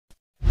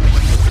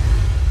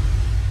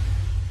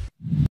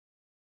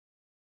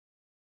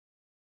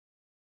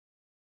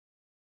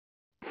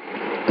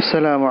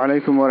السلام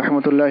عليكم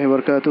ورحمة الله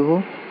وبركاته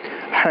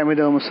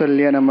حمدا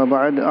ومصليا أما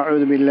بعد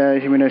أعوذ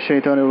بالله من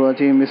الشيطان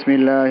الرجيم بسم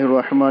الله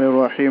الرحمن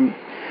الرحيم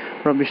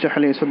رب اشرح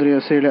لي صدري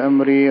ويسر لي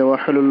أمري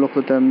واحلل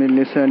عقدة من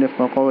لساني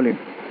يفقهوا قولي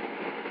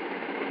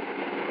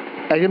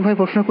একজন ভাই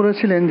প্রশ্ন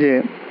করেছিলেন যে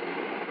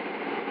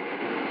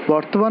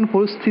বর্তমান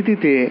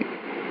পরিস্থিতিতে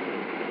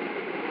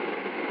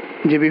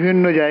যে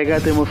বিভিন্ন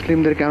জায়গাতে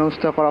মুসলিমদেরকে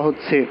হেনস্থা করা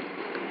হচ্ছে,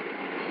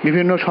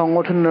 বিভিন্ন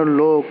সংগঠনের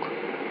লোক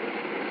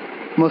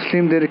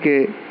মুসলিমদেরকে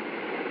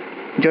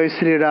জয়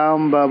শ্রীরাম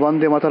বা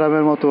বন্দে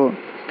মাতরমের মতো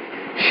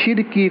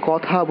শিরকি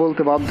কথা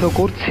বলতে বাধ্য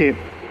করছে,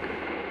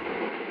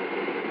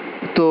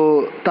 তো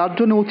তার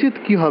জন্য উচিত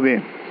কি হবে?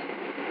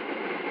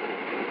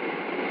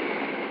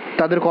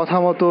 তাদের কথা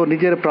মতো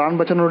নিজের প্রাণ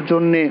বাঁচানোর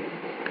জন্যে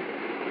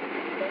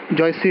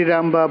জয়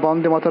শ্রীরাম বা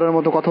বন্দে মাতরমের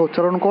মতো কথা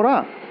উচ্চারণ করা,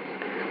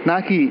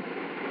 নাকি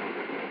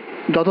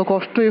যত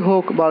কষ্টই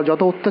হোক বা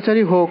যত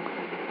অত্যাচারই হোক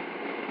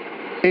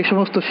এই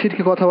সমস্ত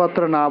শিরকি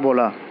কথাবার্তা না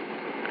বলা?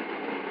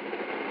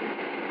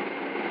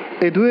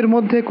 এই দুয়ের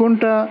মধ্যে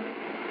কোনটা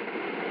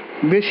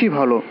বেশি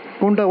ভালো,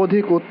 কোনটা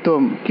অধিক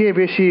উত্তম, কে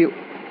বেশি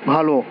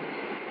ভালো?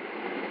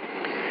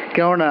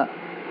 কেননা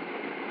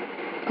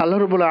আল্লাহ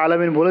রাব্বুল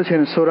আলামিন বলেছেন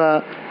সূরা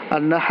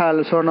আন-নাহল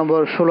সূরা নম্বর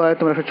 16 আয়াত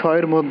নম্বর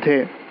 106 মধ্যে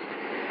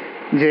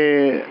যে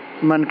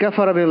মান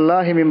কাফারা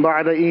বিল্লাহি মিন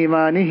বা'দা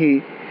ঈমানিহি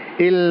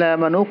ইল্লা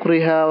মান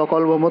উকরিহা ওয়া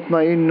কলবুহু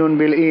মুতমাইন্নুন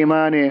বিল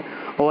ঈমানি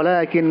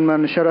ওয়ালাকিন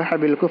মান শারাহা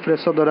বিল কুফরি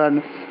সাদরান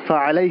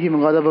ফাআলাইহিম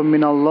গাযাবুম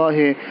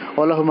মিনাল্লাহি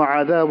ওয়া লাহুম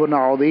আযাবুন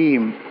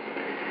আযীম।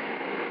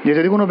 যে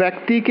যদি কোনো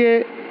ব্যক্তিকে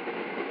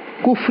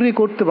কুফরি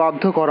করতে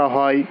বাধ্য করা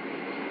হয়,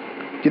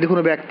 যদি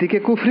কোনো ব্যক্তিকে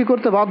কুফরি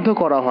করতে বাধ্য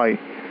করা হয়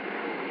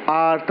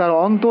আর তার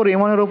অন্তর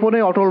ঈমানের উপরে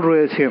অটল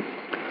রয়েছে,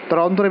 তার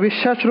অন্তরে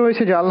বিশ্বাস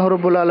রয়েছে যে আল্লাহ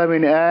রাব্বুল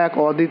আলামিন এক,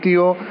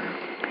 অদ্বিতীয়,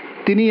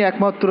 তিনি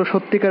একমাত্র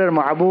সত্যিকারের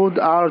মাবুদ,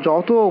 আর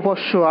যত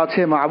উপাস্য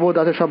আছে মাবুদ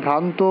আছে সব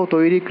ভ্রান্ত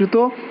তৈরিকৃত,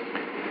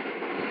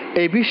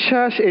 এই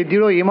বিশ্বাস, এই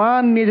দৃঢ়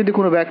ঈমান নিয়ে যদি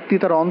কোনো ব্যক্তি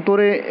তার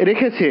অন্তরে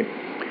রেখেছে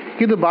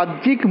কিন্তু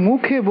বাহ্যিক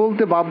মুখে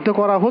বলতে বাধ্য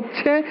করা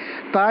হচ্ছে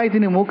তাই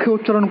তিনি মুখে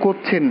উচ্চারণ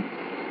করছেন,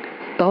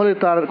 তাহলে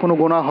তার কোনো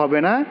গুনাহ হবে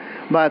না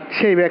বা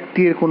সেই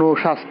ব্যক্তির কোনো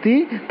শাস্তি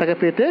তাকে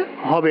পেতে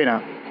হবে না।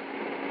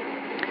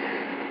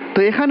 তো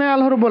এখানে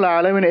আল্লাহ রাব্বুল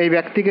আলামিন এই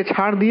ব্যক্তিকে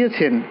ছাড়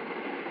দিয়েছেন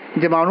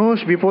যে মানুষ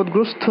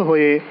বিপদগ্রস্ত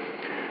হয়ে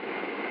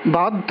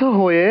বাধ্য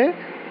হয়ে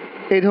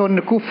এই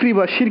ধরনের কুফরি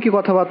বা শিরকি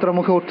কথাবার্তা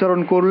মুখে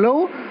উচ্চারণ করলেও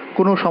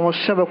কোনো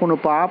সমস্যা বা কোনো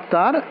পাপ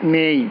তার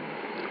নেই।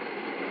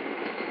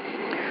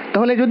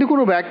 তাহলে যদি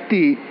কোনো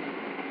ব্যক্তি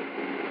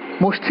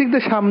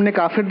মুশরিকদের সামনে,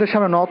 কাফেরদের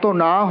সামনে নত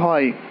না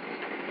হয়,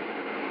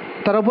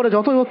 তার উপরে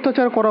যতই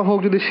অত্যাচার করা হোক,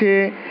 যদি সে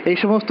এই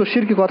সমস্ত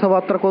শিরকি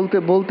কথাবার্তা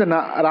বলতে না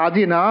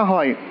রাজি না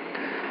হয়,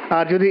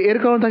 আর যদি এর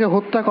কারণে তাকে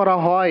হত্যা করা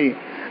হয়,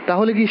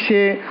 তাহলে কি সে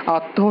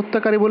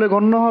আত্মহত্যাকারী বলে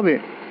গণ্য হবে?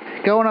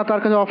 কেননা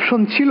তার কাছে অপশন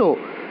ছিল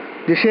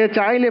যে সে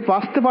চাইলে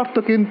বাঁচতে পারত,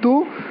 কিন্তু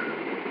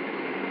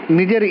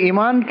নিজের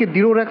ঈমানকে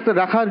দৃঢ়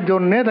রাখার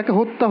জন্যে তাকে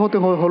হত্যা হতে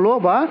হলো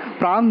বা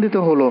প্রাণ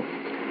দিতে হলো।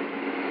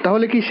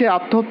 তাহলে কি সে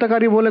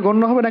আত্মহত্যাকারী বলে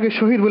গণ্য হবে নাকি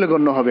শহীদ বলে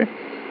গণ্য হবে?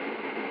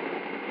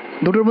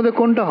 দুটোর মধ্যে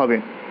কোনটা হবে?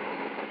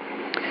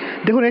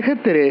 দেখুন,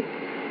 এক্ষেত্রে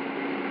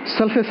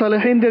সালফে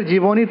সালেহিনদের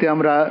জীবনীতে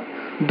আমরা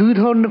দুই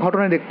ধরনের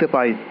ঘটনা দেখতে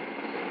পাই।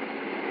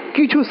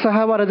 কিছু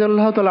সাহাবা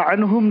রাদিয়াল্লাহু তাআলা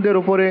আনহুমদের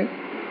উপরে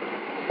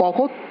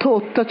অকথ্য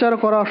অত্যাচার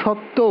করা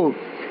সত্ত্বেও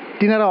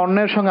তিনারা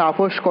অন্যায়ের সঙ্গে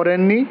আপোষ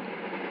করেননি,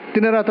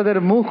 তিনারা তাদের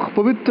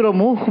পবিত্র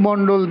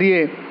মুখমণ্ডল দিয়ে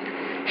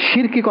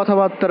শিরকি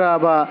কথাবার্তা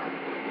বা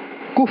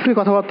কুফরি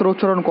কথাবার্তা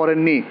উচ্চারণ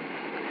করেননি।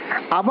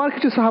 আবার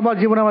কিছু সাহাবার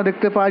জীবনে আমরা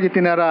দেখতে পাই যে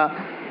তিনারা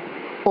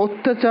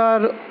অত্যাচার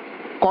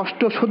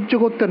কষ্ট সহ্য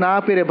করতে না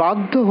পেরে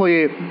বাধ্য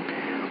হয়ে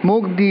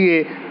মুখ দিয়ে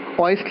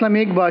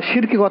অইসলামিক বা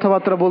শিরকি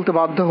কথাবার্তা বলতে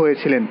বাধ্য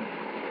হয়েছিলেন।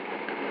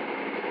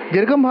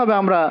 যেরকমভাবে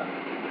আমরা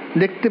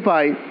দেখতে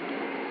পাই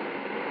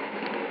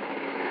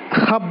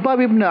খাব্বাব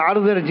ইবনে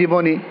আরদের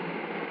জীবনী,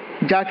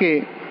 যাকে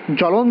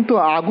জ্বলন্ত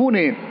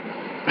আগুনে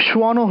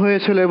শোয়ানো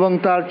হয়েছিল এবং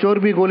তার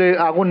চর্বি গলে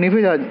আগুন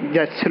নিভে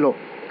যাচ্ছিল,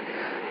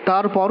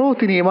 তারপরও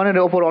তিনি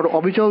ঈমানের ওপর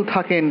অবিচল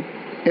থাকেন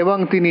এবং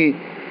তিনি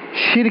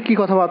শিরকি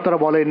কথাবার্তা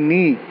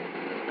বলেননি।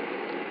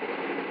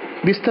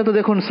 বিস্তারিত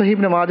দেখুন সহিহ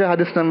ইবনে মাজাহ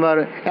হাদিস নাম্বার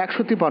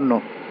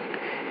 153।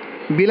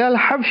 বিলাল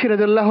হাবশী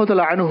রাদিয়াল্লাহু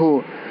তাআলা আনহু,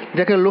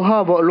 যাকে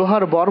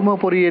লোহার বর্ম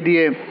পরিয়ে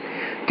দিয়ে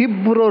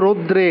তীব্র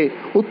রৌদ্রে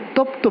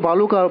উত্তপ্ত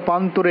বালুকা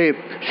প্রান্তরে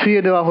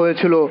শুইয়ে দেওয়া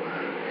হয়েছিল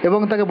এবং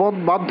তাকে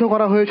বাধ্য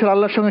করা হয়েছিল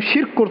আল্লাহর সঙ্গে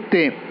শিরক করতে,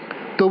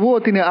 তবুও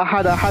তিনি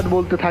আহাদ আহাদ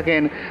বলতে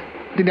থাকেন,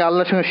 তিনি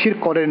আল্লাহর সঙ্গে শিরক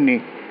করেননি।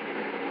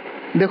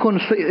 দেখুন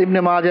ইবনে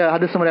মাজাহ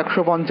হাদিস নম্বর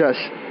 150।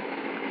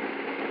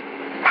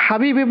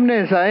 হাবিব ইবনে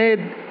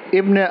যায়েদ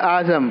ইবনে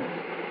আজম,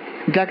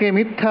 যাকে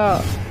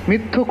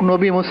মিথ্যুক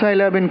নবী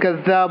মুসাইলামা বিন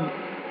কাযযাব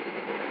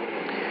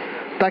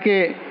তাকে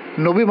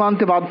নবী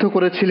মানতে বাধ্য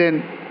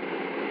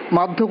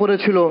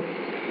করেছিল,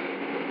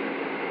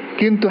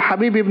 কিন্তু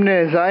হাবিব ইবনে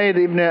যায়েদ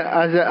ইবনে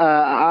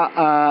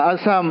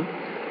আসাম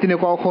তিনি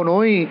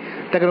কখনোই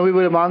তাকে নবী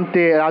বলে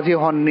মানতে রাজি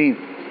হননি।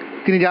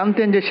 তিনি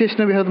জানতেন যে শেষ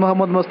নবী হযরত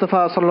মুহাম্মদ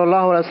মুস্তাফা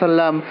সাল্লাল্লাহু আলাইহি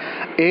সাল্লাম,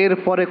 এর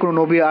পরে কোনো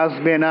নবী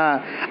আসবে না,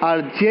 আর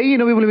যেই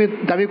নবী বলে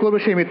দাবি করবে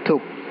সেই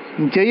মিথ্যুক।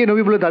 যেই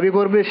নবী বলে দাবি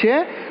করবে সে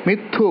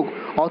মিথ্যুক।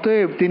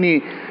 অতএব তিনি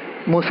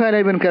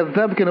মুসাইলামা ইবনে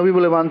কাযযাবকে নবী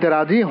বলে মানতে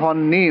রাজি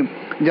হননি,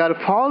 যার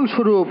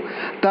ফলস্বরূপ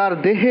তার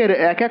দেহের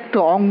এক একটা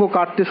অঙ্গ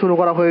কাটতে শুরু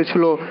করা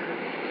হয়েছিল,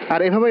 আর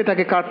এভাবেই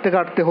তাকে কাটতে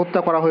কাটতে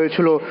হত্যা করা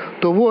হয়েছিল।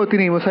 তবুও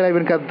তিনি মুসাইলামা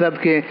ইবনে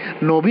কাযযাবকে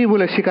নবী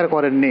বলে স্বীকার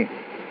করেননি।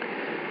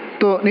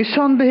 তো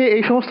নিঃসন্দেহে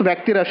এই সমস্ত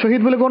ব্যক্তিরা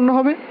শহীদ বলে গণ্য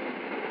হবে,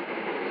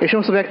 এই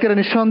সমস্ত ব্যক্তিরা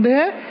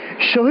নিঃসন্দেহে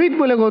শহীদ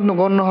বলে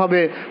গণ্য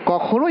হবে,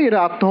 কখনোই এরা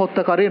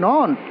আত্মহত্যাকারী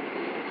নন।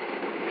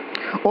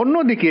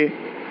 অন্যদিকে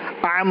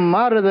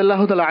আম্মার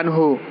রাদিয়াল্লাহু তাআলা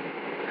আনহু,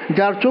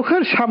 যার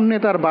চোখের সামনে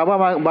তার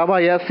বাবা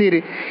ইয়াসির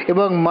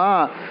এবং মা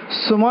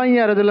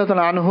সুমাইয়া রাদিয়াল্লাহু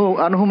তাআলা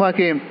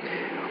আনহুমাকে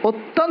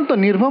অত্যন্ত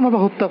নির্মমভাবে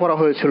হত্যা করা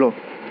হয়েছিল,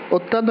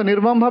 অত্যন্ত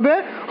নির্মমভাবে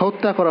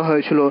হত্যা করা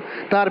হয়েছিল।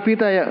 তার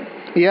পিতা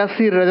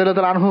ইয়াসির রাদিয়াল্লাহু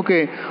তাআলা আনহুকে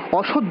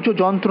অসহ্য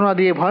যন্ত্রণা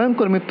দিয়ে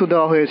ভয়ঙ্কর মৃত্যু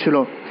দেওয়া হয়েছিল।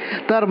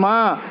 তার মা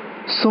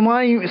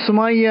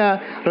সুমাইয়া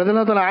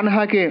রাদিয়াল্লাহু তাআলা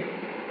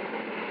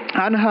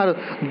আনহার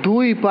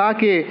দুই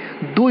পাকে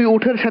দুই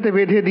উটের সাথে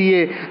বেঁধে দিয়ে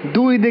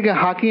দুই দিকে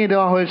হাঁকিয়ে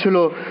দেওয়া হয়েছিল।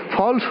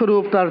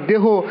 ফলস্বরূপ তার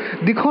দেহ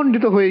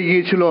দ্বিখণ্ডিত হয়ে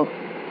গিয়েছিল,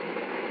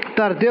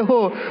 তার দেহ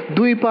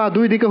দুই পা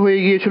দুই দিকে হয়ে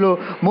গিয়েছিল,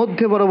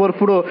 মধ্যে বরাবর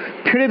পুরো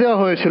ফেড়ে দেওয়া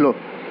হয়েছিল।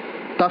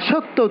 তা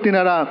সত্ত্বেও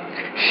তিনারা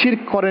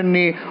শিরক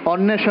করেননি,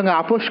 অন্যের সঙ্গে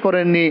আপোষ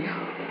করেননি।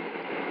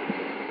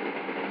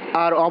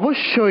 আর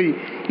অবশ্যই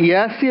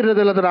ইয়াসির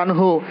রাদিয়াল্লাহু তাআলা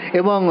আনহু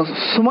এবং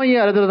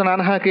সুমাইয়া রাদিয়াল্লাহু তাআলা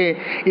আনহাকে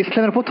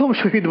ইসলামের প্রথম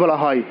শহীদ বলা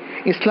হয়,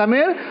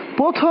 ইসলামের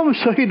প্রথম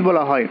শহীদ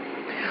বলা হয়।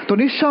 তো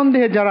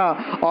নিঃসন্দেহে যারা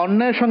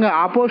অন্যের সঙ্গে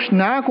আপোষ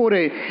না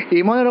করে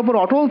ঈমানের ওপর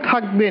অটল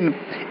থাকবেন,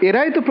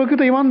 এরাই তো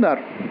প্রকৃত ঈমানদার,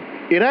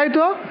 এরাই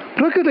তো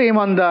প্রকৃত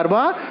ঈমানদার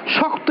বা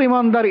শক্ত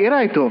ঈমানদার,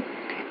 এরাই তো।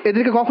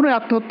 এদেরকে কখনোই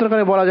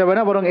আত্মহত্যাকারী বলা যাবে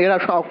না, বরং এরা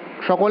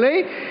সকলেই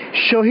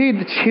শহীদ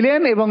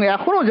ছিলেন। এবং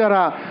এখনও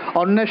যারা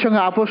অন্যের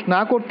সঙ্গে আপোষ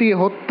না করতে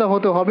হত্যা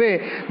হতে হবে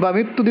বা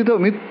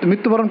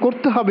মৃত্যুবরণ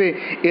করতে হবে,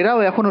 এরাও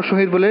এখনও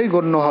শহীদ বলেই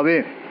গণ্য হবে।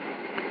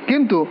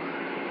 কিন্তু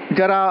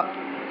যারা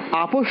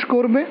আপোষ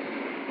করবে,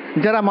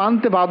 যারা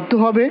মানতে বাধ্য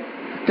হবে,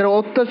 যারা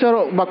অত্যাচার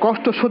বা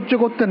কষ্ট সহ্য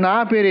করতে না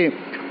পেরে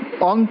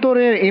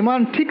অন্তরের ঈমান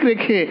ঠিক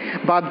রেখে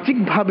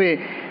বাহ্যিকভাবে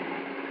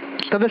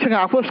তাদের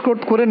সঙ্গে আপোষ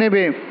করে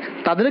নেবে,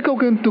 তাদেরকেও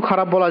কিন্তু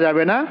খারাপ বলা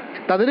যাবে না,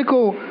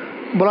 তাদেরকেও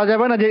বলা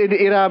যাবে না যে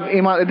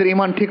এদের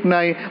ঈমান ঠিক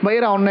নাই বা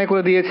এরা অন্যায়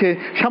করে দিয়েছে।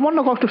 সামান্য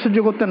কষ্ট সহ্য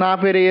করতে না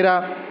পেরে এরা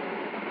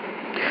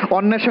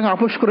অন্যের সঙ্গে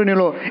আপোষ করে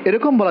নিল,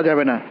 এরকম বলা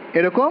যাবে না,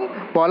 এরকম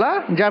বলা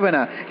যাবে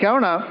না।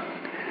 কেননা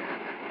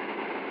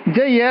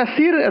যে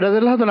ইয়াসির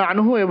রাদিয়াল্লাহু তাআলা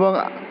আনহু এবং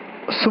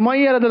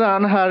সুমাইয়া রাদিয়াল্লাহু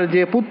আনহার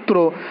যে পুত্র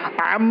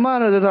আম্মার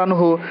রাদিয়াল্লাহু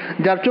আনহু,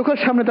 যার চোখের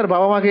সামনে তার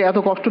বাবা মাকে এত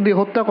কষ্ট দিয়ে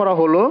হত্যা করা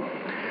হলো,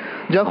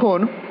 যখন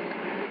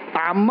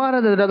আম্মার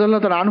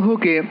রাদিয়াল্লাহু তাআলা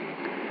আনহুকে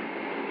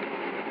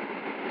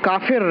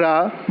কাফেররা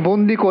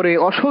বন্দি করে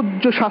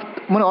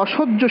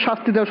অসহ্য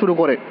শাস্তি দেওয়া শুরু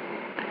করে,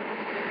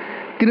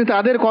 তিনি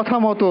তাদের কথা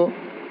মতো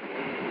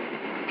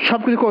সব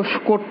কিছু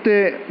করতে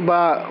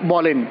বা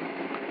বলেন।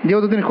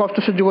 যেহেতু তিনি কষ্ট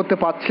সহ্য করতে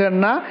পারছিলেন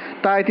না,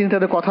 তাই তিনি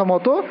তাদের কথা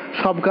মতো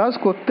সব কাজ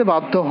করতে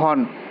বাধ্য হন।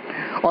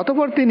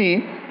 অতঃপর তিনি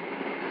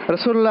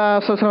রাসূলুল্লাহ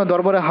সাল্লাল্লাহু আলাইহি ওয়াসাল্লামের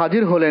দরবারে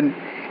হাজির হলেন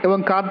এবং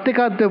কাঁদতে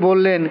কাঁদতে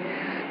বললেন,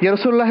 ইয়া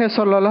রাসূলুল্লাহ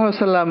সাল্লাল্লাহু আলাইহি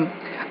ওয়াসাল্লাম,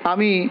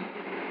 আমি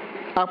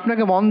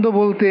আপনাকে মন্দ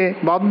বলতে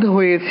বাধ্য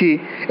হয়েছি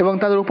এবং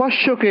তাদের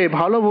উপাস্যকে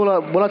ভালো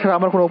বলা ছাড়া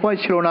আমার কোনো উপায়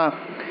ছিল না,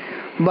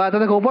 বা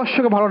তাদেরকে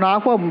উপাস্যকে ভালো না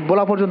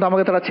বলা পর্যন্ত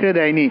আমাকে তারা ছেড়ে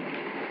দেয়নি,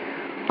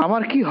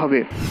 আমার কি হবে?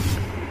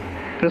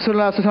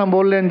 রাসূলুল্লাহ সাল্লাল্লাহু আলাইহি ওয়াসাল্লাম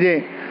বললেন যে,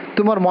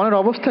 তোমার মনের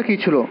অবস্থা কী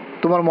ছিল?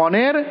 তোমার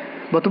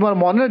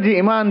মনের যে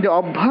ঈমান, যে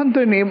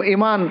অভ্যন্তরীণ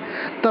ঈমান,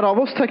 তার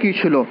অবস্থা কী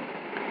ছিল?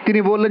 তিনি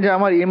বললেন যে,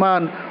 আমার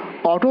ঈমান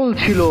অটল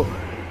ছিল,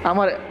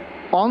 আমার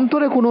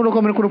অন্তরে কোনো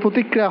রকমের কোনো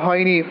প্রতিক্রিয়া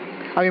হয়নি,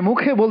 আমি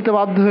মুখে বলতে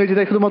বাধ্য হয়েছি,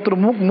 তাই শুধুমাত্র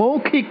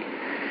মৌখিক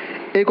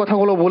এই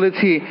কথাগুলো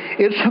বলেছি,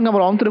 এর সঙ্গে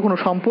আমার অন্তরে কোনো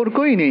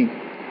সম্পর্কই নেই।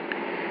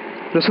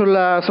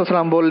 রাসূলুল্লাহ সাল্লাল্লাহু আলাইহি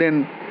ওয়াসাল্লাম বললেন,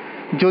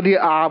 যদি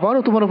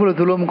আবারও তোমার উপরে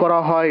জুলুম করা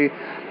হয়,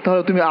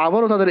 তাহলে তুমি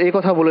আবারও তাদের এই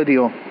কথা বলে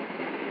দিও।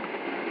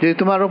 যদি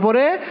তোমার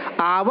উপরে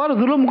আবার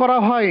জুলুম করা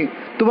হয়,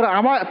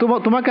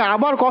 তোমাকে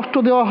আবার কষ্ট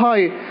দেওয়া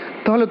হয়,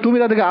 তাহলে তুমি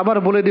তাদেরকে আবার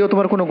বলে দিও,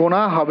 তোমার কোনো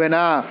গুনাহ হবে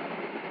না।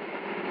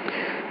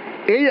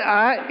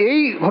 এই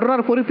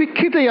ঘটনার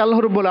পরিপ্রেক্ষিতেই আল্লাহ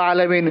রাব্বুল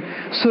আলামিন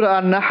সূরা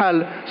আন-নাহল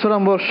সূরা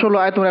নম্বর 16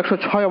 আয়াত নম্বর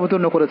 106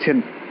 অবতীর্ণ করেছেন।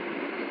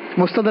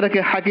 মুস্তাদরাকে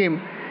হাকিম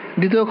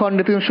দ্বিতীয়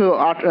খণ্ডে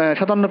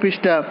 357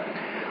 পৃষ্ঠা,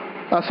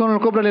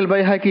 সুনানুল কুবরা লিল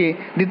বাইহাকি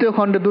দ্বিতীয়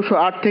খণ্ডে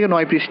 208 থেকে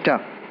 9 পৃষ্ঠা।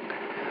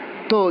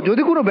 তো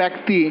যদি কোনো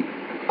ব্যক্তি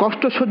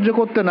কষ্ট সহ্য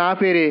করতে না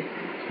পেরে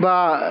বা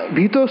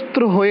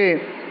ভীতস্ত্র হয়ে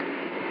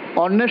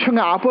অন্যের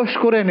সঙ্গে আপোষ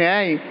করে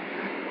নেয়,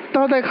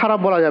 তাহলে তাকে খারাপ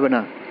বলা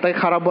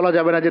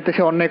যাবে না, যে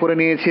সে অন্যায় করে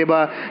নিয়েছে বা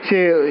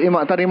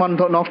তার ঈমান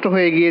নষ্ট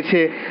হয়ে গিয়েছে,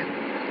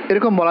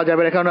 এরকম বলা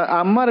যাবে না। কারণ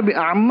আম্মার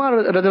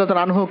রাদিয়াল্লাহু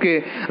তাআলা আনহুকে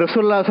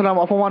রাসূলুল্লাহ সাল্লাল্লাহু আলাইহি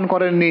ওয়াসাল্লাম অপমান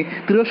করেননি,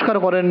 তিরস্কার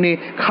করেননি,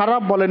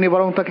 খারাপ বলেননি,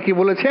 বরং তাকে কি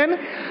বলেছেন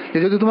যে,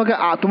 যদি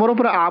তোমার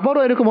উপরে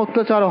আবারও এরকম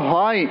অত্যাচার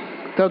হয়,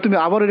 তাহলে তুমি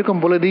আবারও এরকম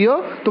বলে দিও,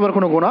 তোমার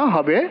কোনো গুনাহ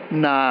হবে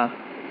না।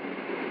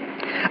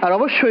 আর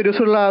অবশ্যই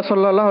রাসূলুল্লাহ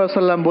সাল্লাল্লাহু আলাইহি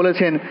ওয়াসাল্লাম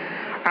বলেছেন,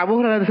 আবু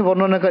হুরায়রা হাদিসে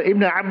বর্ণনাকারী,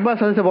 ইবনে আব্বাস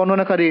হাদিসে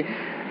বর্ণনাকারী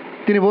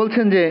তিনি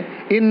বলছেন যে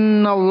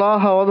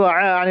ইন্নাল্লাহা ওয়াদাআ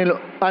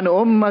আন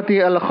উম্মতি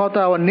আল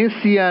খাতা ওয়ান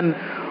নিসয়ান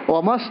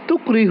ওয়া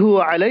মাস্তুকরিহু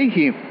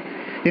আলাইহি,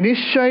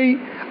 নিশ্চয়ই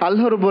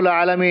আল্লাহ রাব্বুল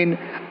আলামিন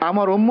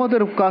আমার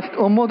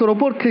উম্মতের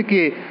ওপর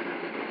থেকে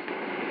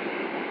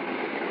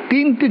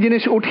তিনটি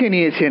জিনিস উঠিয়ে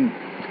নিয়েছেন।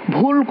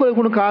 ভুল করে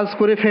কোনো কাজ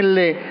করে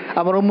ফেললে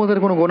আমার উম্মতের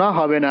কোনো গুনাহ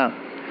হবে না,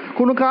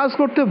 কোনো কাজ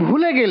করতে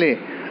ভুলে গেলে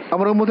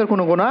আমার উম্মতের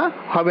কোনো গুনাহ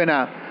হবে না,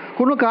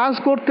 কোনো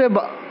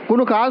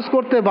কাজ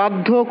করতে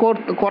বাধ্য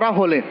করা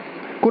হলে,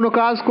 কোনো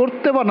কাজ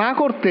করতে বা না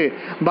করতে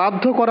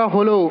বাধ্য করা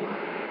হলেও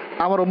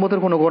আমার উম্মতের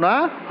কোনো গুনাহ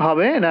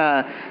হবে না।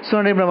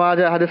 সুনান ইবনে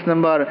মাজাহ হাদিস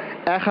নাম্বার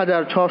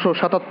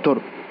 1677।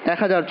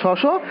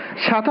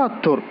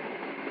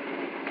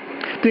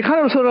 তো এখানে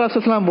রাসূলুল্লাহ সাল্লাল্লাহু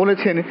আলাইহি ওয়াসাল্লাম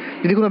বলেছেন,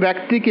 যদি কোনো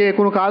ব্যক্তিকে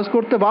কোনো কাজ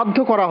করতে বাধ্য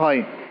করা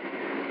হয়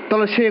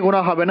তাহলে সে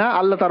গুনাহ হবে না,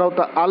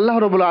 আল্লাহ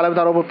রাব্বুল আলামিন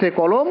তার উপর থেকে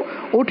কলম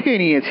উঠিয়ে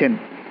নিয়েছেন।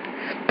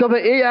 তবে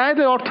এই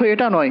আয়াতের অর্থ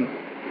এটা নয়।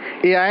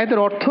 এই আয়াতের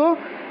অর্থ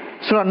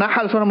সূরা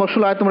নাহল সূরা নম্বর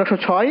 16 আয়াত নম্বর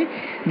 106,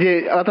 যে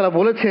আল্লাহ তাআলা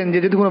বলেছেন যে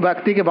যদি কোনো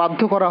ব্যক্তিকে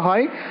বাধ্য করা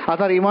হয় আর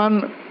তার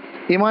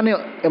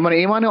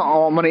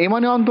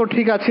ইমানে অন্তর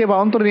ঠিক আছে বা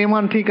অন্তরের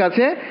ঈমান ঠিক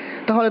আছে,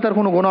 তাহলে তার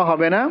কোনো গুনাহ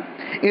হবে না।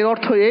 এর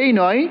অর্থ এই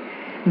নয়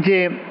যে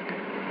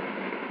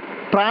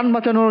প্রাণ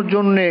বাঁচানোর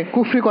জন্যে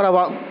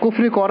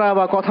কুফরি করা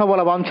বা কথা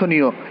বলা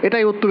বাঞ্ছনীয়,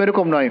 এটাই উত্তম,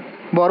 এরকম নয়।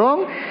 বরং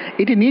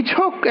এটি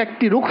নিছক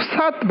একটি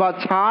রুখসাত বা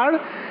ছাড়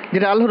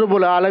যেটা আল্লাহ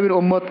রাব্বুল আলামিন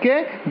উম্মতকে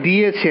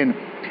দিয়েছেন,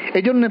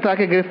 এই জন্য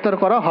তাকে গ্রেফতার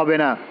করা হবে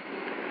না।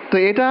 তো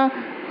এটা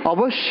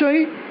অবশ্যই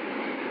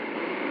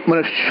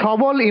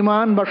সবল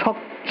ঈমান বা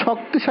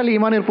শক্তিশালী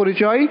ঈমানের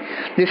পরিচয়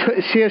যে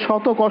সে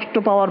শত কষ্ট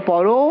পাওয়ার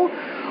পরও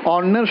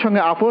অন্যের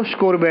সঙ্গে আপোষ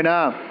করবে না।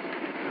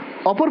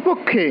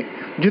 অপরপক্ষে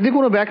যদি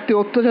কোনো ব্যক্তি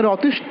অত্যাচারে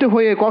অতিষ্ঠ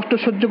হয়ে কষ্ট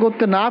সহ্য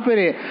করতে না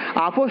পেরে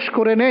আপোষ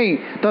করে নেই,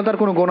 তাহলে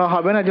তার কোনো গুনাহ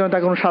হবে না, যেন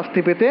তার কোনো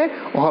শাস্তি পেতে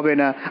হবে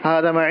না।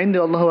 হাদা মা ইনদি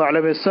আল্লাহু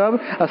আ'লাম বিস-সাওয়াব।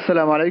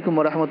 আসসালামু আলাইকুম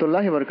ওয়া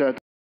রাহমাতুল্লাহি ওয়া বারাকাতুহু।